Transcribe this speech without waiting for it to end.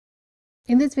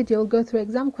In this video, we'll go through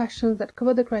exam questions that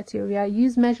cover the criteria,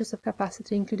 use measures of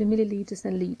capacity including milliliters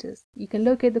and liters. You can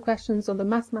locate the questions on the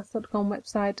mathsmaths.com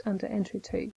website under entry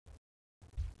 2.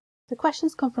 The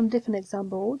questions come from different exam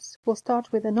boards. We'll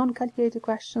start with the non-calculated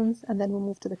questions and then we'll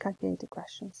move to the calculated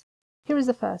questions. Here is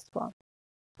the first one.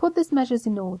 Put these measures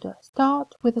in order.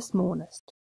 Start with the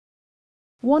smallest.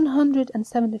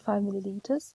 175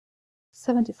 milliliters,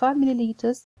 75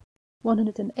 milliliters,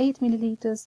 108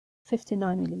 milliliters,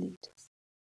 59 milliliters.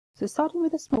 So starting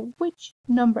with the small, which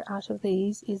number out of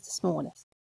these is the smallest?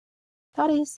 That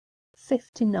is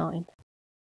 59.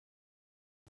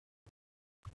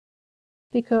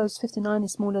 Because 59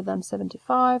 is smaller than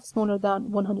 75, smaller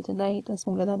than 108, and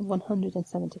smaller than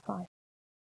 175.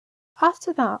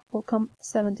 After that will come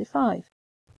 75.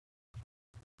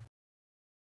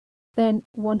 Then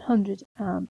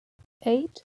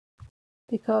 108,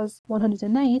 because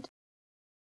 108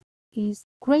 is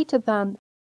greater than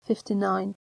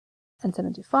 59 and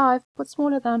 75, but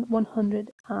smaller than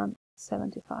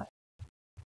 175.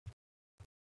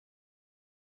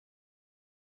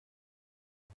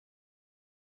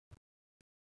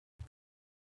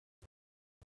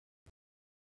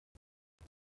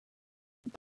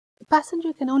 The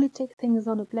passenger can only take things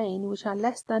on a plane which are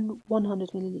less than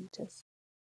 100 milliliters.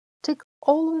 Take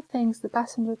all the things the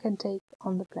passenger can take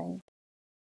on the plane.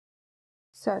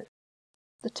 So,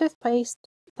 the toothpaste,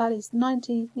 that is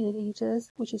 90 milliliters,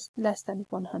 which is less than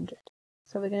 100.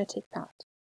 So we're going to take that.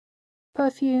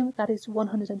 Perfume, that is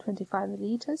 125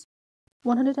 milliliters.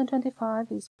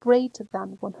 125 is greater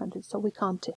than 100, so we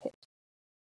can't tick it.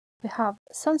 We have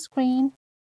sunscreen,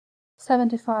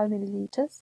 75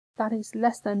 milliliters. That is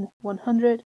less than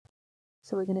 100,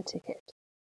 so we're going to tick it.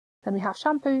 Then we have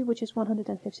shampoo, which is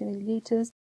 150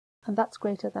 milliliters, and that's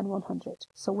greater than 100,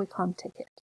 so we can't tick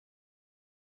it.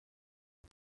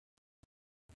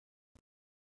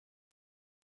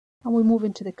 And we move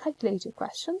into the calculated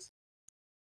questions.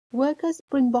 Workers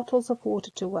bring bottles of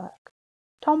water to work.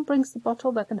 Tom brings the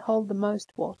bottle that can hold the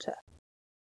most water.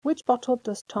 Which bottle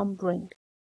does Tom bring?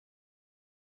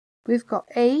 We've got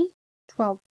A,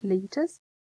 12 litres,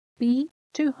 B,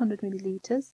 200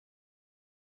 milliliters,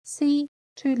 C,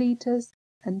 2 litres,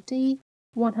 and D,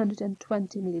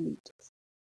 120 milliliters.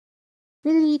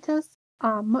 Milliliters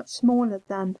are much smaller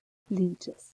than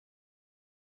litres.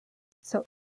 So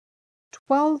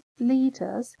 12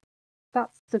 litres,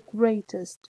 that's the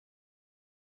greatest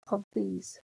of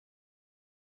these.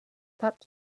 That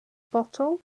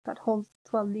bottle that holds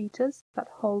 12 litres, that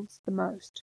holds the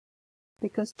most.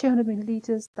 Because 200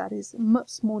 milliliters, that is much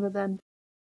smaller than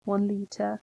 1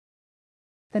 litre.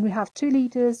 Then we have 2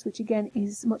 litres, which again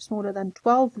is much smaller than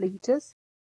 12 litres.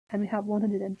 And we have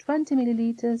 120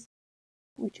 milliliters,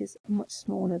 which is much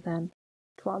smaller than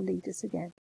 12 litres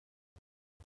again.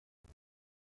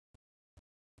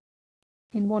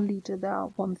 In 1 litre, there are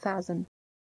 1000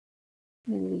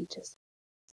 milliliters.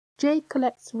 Jake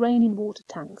collects rain in water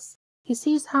tanks. He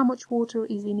sees how much water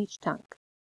is in each tank.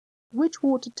 Which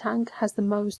water tank has the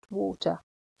most water?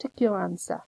 Tick your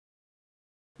answer.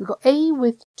 We've got A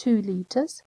with 2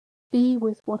 litres, B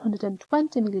with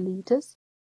 120 milliliters,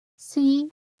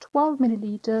 C 12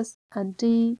 milliliters, and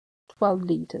D 12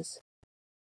 litres.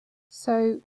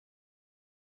 So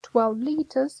 12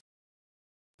 litres,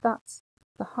 that's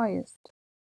the highest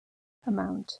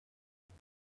amount.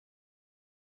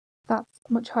 That's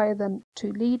much higher than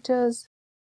 2 litres,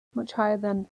 much higher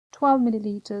than 12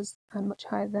 milliliters, and much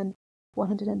higher than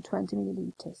 120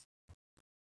 milliliters.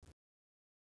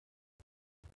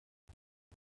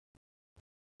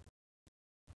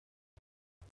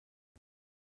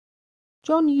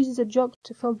 John uses a jug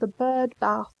to fill the bird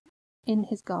bath in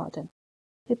his garden.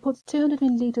 He puts 200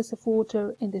 milliliters of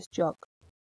water in this jug.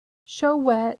 Show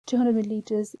where 200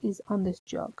 milliliters is on this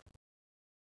jug.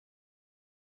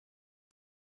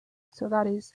 So that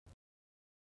is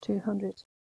 200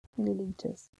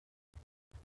 milliliters.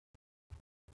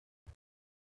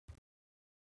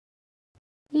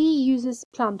 Lee uses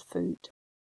plant food.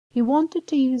 He wanted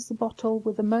to use the bottle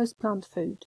with the most plant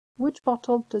food. Which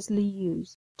bottle does Lee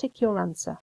use? Tick your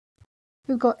answer.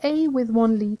 We've got A with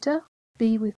 1 litre,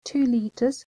 B with 2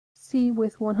 litres, C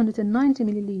with 190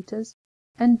 milliliters,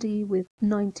 and D with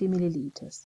 90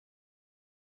 milliliters.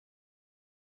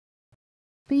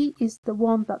 B is the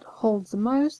one that holds the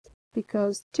most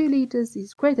because 2 litres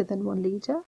is greater than 1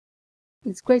 litre,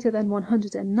 it's greater than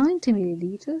 190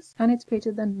 milliliters, and it's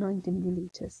greater than 90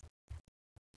 milliliters.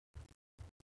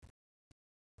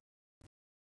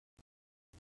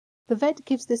 The vet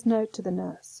gives this note to the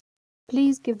nurse.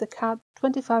 Please give the cat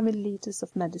 25 milliliters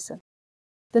of medicine.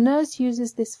 The nurse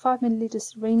uses this 5 milliliter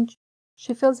syringe.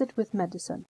 She fills it with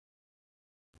medicine.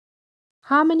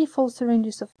 How many full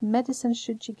syringes of medicine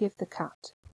should you give the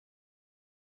cat?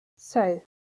 So,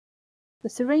 the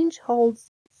syringe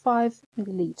holds 5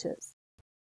 milliliters.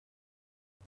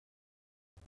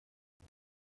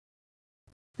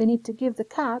 They need to give the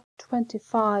cat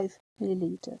 25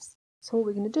 milliliters. So what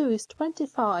we're going to do is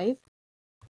 25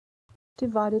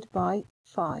 divided by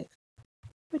 5,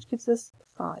 which gives us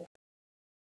 5.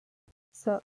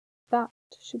 So that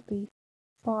should be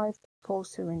 5 full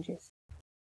syringes.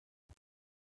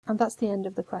 And that's the end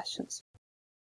of the questions.